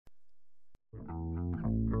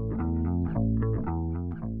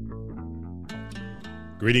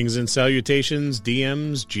Greetings and salutations,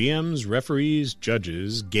 DMs, GMs, referees,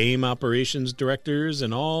 judges, game operations directors,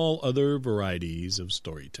 and all other varieties of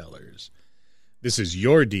storytellers. This is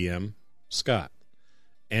your DM, Scott,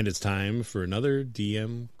 and it's time for another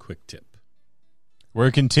DM Quick Tip.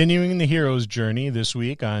 We're continuing the hero's journey this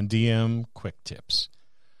week on DM Quick Tips.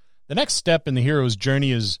 The next step in the hero's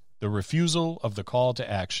journey is the refusal of the call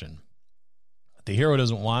to action. The hero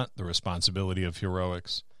doesn't want the responsibility of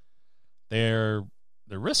heroics. There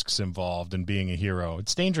are risks involved in being a hero.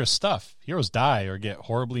 It's dangerous stuff. Heroes die or get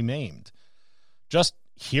horribly maimed. Just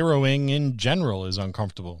heroing in general is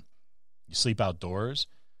uncomfortable. You sleep outdoors.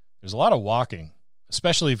 There's a lot of walking,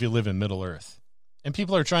 especially if you live in Middle-earth. And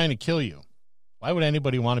people are trying to kill you. Why would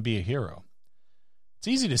anybody want to be a hero? It's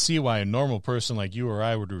easy to see why a normal person like you or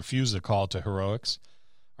I would refuse the call to heroics.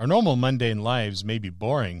 Our normal mundane lives may be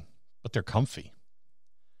boring, but they're comfy.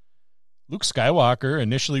 Luke Skywalker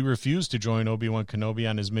initially refused to join Obi-Wan Kenobi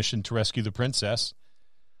on his mission to rescue the princess.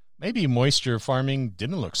 Maybe moisture farming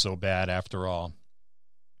didn't look so bad after all.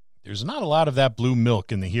 There's not a lot of that blue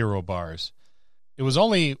milk in the hero bars. It was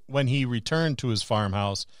only when he returned to his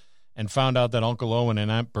farmhouse and found out that Uncle Owen and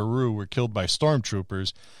Aunt Beru were killed by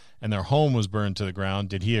stormtroopers and their home was burned to the ground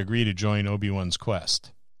did he agree to join Obi-Wan's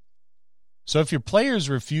quest. So if your players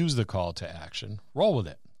refuse the call to action, roll with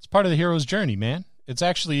it. It's part of the hero's journey, man. It's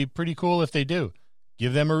actually pretty cool if they do.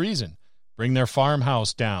 Give them a reason. Bring their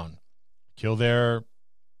farmhouse down. Kill their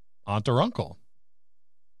aunt or uncle.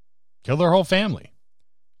 Kill their whole family.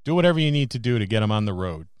 Do whatever you need to do to get them on the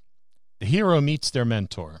road. The hero meets their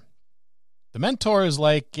mentor. The mentor is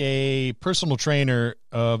like a personal trainer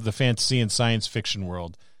of the fantasy and science fiction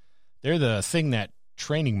world. They're the thing that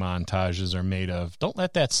training montages are made of. Don't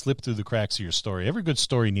let that slip through the cracks of your story. Every good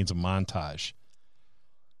story needs a montage.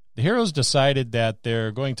 The heroes decided that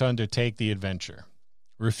they're going to undertake the adventure.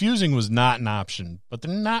 Refusing was not an option, but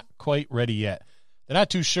they're not quite ready yet. They're not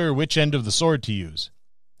too sure which end of the sword to use.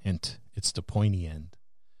 Hint, it's the pointy end.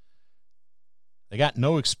 They got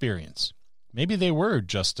no experience. Maybe they were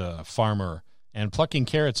just a farmer, and plucking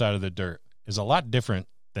carrots out of the dirt is a lot different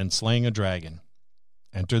than slaying a dragon.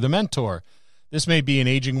 Enter the mentor. This may be an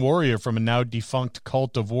aging warrior from a now defunct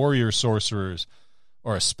cult of warrior sorcerers,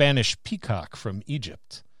 or a Spanish peacock from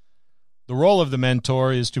Egypt. The role of the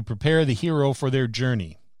mentor is to prepare the hero for their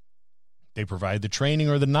journey. They provide the training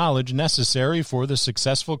or the knowledge necessary for the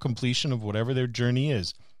successful completion of whatever their journey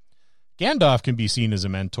is. Gandalf can be seen as a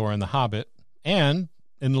mentor in The Hobbit and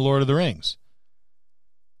in The Lord of the Rings.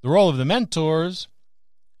 The role of the mentors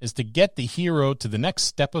is to get the hero to the next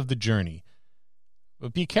step of the journey.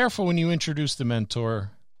 But be careful when you introduce the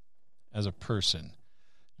mentor as a person.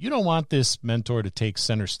 You don't want this mentor to take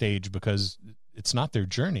center stage because it's not their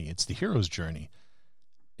journey. It's the hero's journey.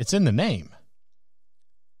 It's in the name.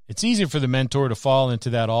 It's easy for the mentor to fall into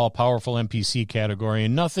that all-powerful NPC category,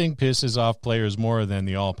 and nothing pisses off players more than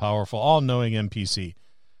the all-powerful, all-knowing NPC.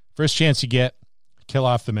 First chance you get, kill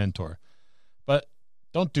off the mentor. But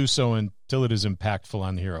don't do so until it is impactful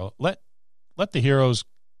on the hero. Let the heroes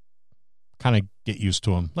kind of get used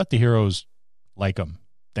to him. Let the heroes like him,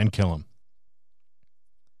 then kill him.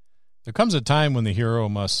 There comes a time when the hero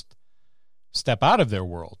must step out of their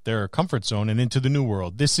world, their comfort zone, and into the new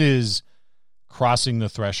world. This is crossing the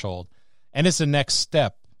threshold, and it's the next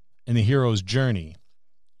step in the hero's journey.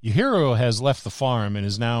 Your hero has left the farm and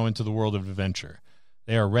is now into the world of adventure.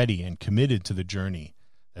 They are ready and committed to the journey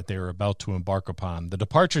that they are about to embark upon. The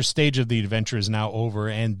departure stage of the adventure is now over,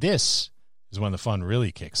 and this is when the fun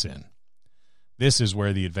really kicks in. This is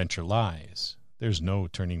where the adventure lies. There's no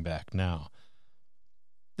turning back now.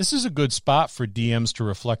 This is a good spot for DMs to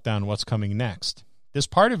reflect on what's coming next. This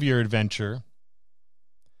part of your adventure,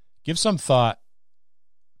 give some thought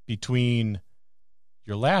between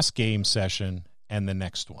your last game session and the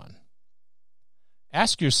next one.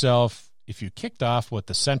 Ask yourself if you kicked off what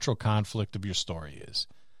the central conflict of your story is.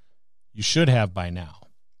 You should have by now.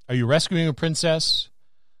 Are you rescuing a princess,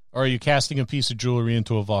 or are you casting a piece of jewelry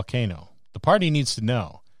into a volcano? The party needs to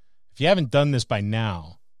know. If you haven't done this by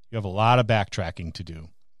now, you have a lot of backtracking to do.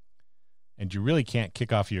 And you really can't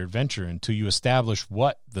kick off your adventure until you establish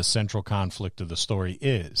what the central conflict of the story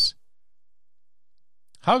is.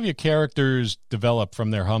 How have your characters developed from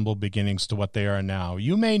their humble beginnings to what they are now?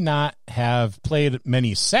 You may not have played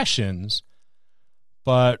many sessions,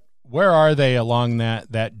 but where are they along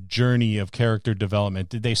that journey of character development?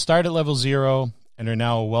 Did they start at level 0 and are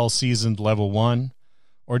now a well-seasoned level 1?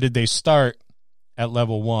 Or did they start at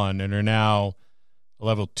level 1 and are now a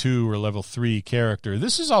level 2 or level 3 character?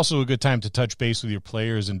 This is also a good time to touch base with your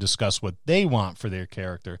players and discuss what they want for their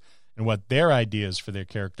character and and what their ideas for their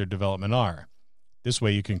character development are. This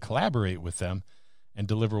way you can collaborate with them and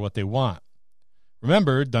deliver what they want.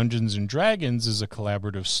 Remember, Dungeons & Dragons is a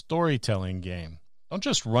collaborative storytelling game. Don't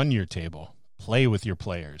just run your table. Play with your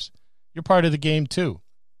players. You're part of the game too.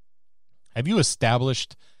 Have you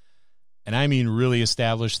established, and I mean really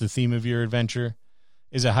established, the theme of your adventure?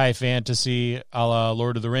 Is it high fantasy a la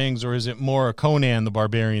Lord of the Rings, or is it more a Conan the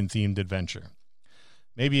Barbarian themed adventure?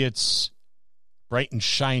 Maybe it's bright and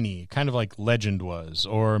shiny, kind of like Legend was,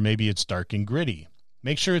 or maybe it's dark and gritty.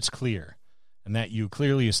 Make sure it's clear and that you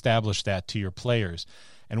clearly establish that to your players.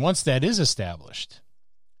 And once that is established,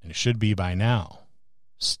 and it should be by now,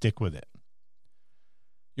 stick with it.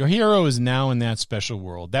 Your hero is now in that special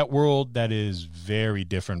world that is very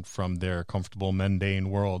different from their comfortable mundane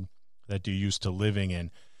world that they're used to living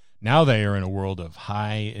in. Now they are in a world of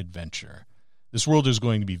high adventure. This world is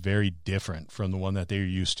going to be very different from the one that they're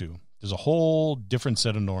used to. There's a whole different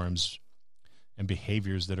set of norms and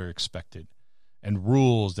behaviors that are expected and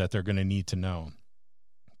rules that they're going to need to know.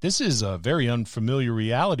 This is a very unfamiliar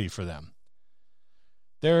reality for them.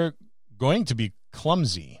 They're going to be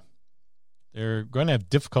clumsy. They're going to have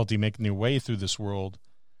difficulty making their way through this world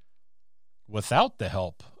without the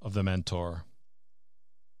help of the mentor.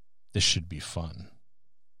 This should be fun.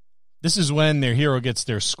 This is when their hero gets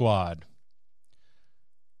their squad.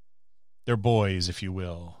 Their boys, if you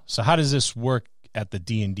will. So how does this work at the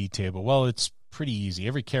D&D table? Well, it's pretty easy.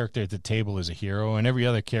 Every character at the table is a hero, and every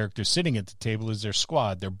other character sitting at the table is their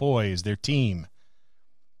squad, their boys, their team.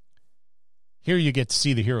 Here you get to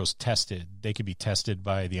see the heroes tested. They could be tested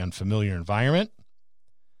by the unfamiliar environment.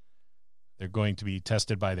 They're going to be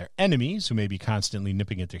tested by their enemies, who may be constantly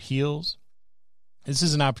nipping at their heels. This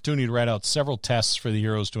is an opportunity to write out several tests for the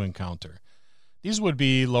heroes to encounter. These would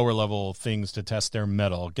be lower-level things to test their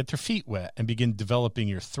mettle, get their feet wet, and begin developing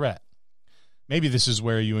your threat. Maybe this is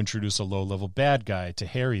where you introduce a low-level bad guy to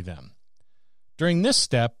harry them. During this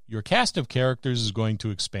step, your cast of characters is going to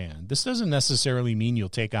expand. This doesn't necessarily mean you'll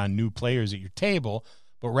take on new players at your table,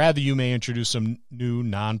 but rather you may introduce some new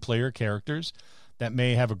non-player characters that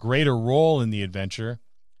may have a greater role in the adventure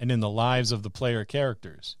and in the lives of the player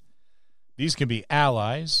characters. These can be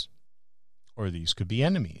allies, or these could be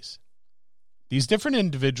enemies. These different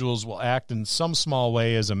individuals will act in some small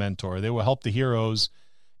way as a mentor. They will help the heroes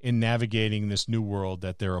in navigating this new world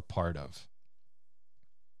that they're a part of.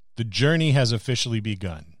 The journey has officially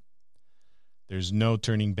begun. There's no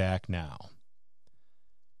turning back now.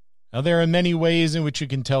 Now, there are many ways in which you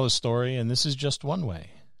can tell a story, and this is just one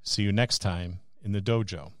way. See you next time in the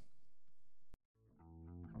dojo.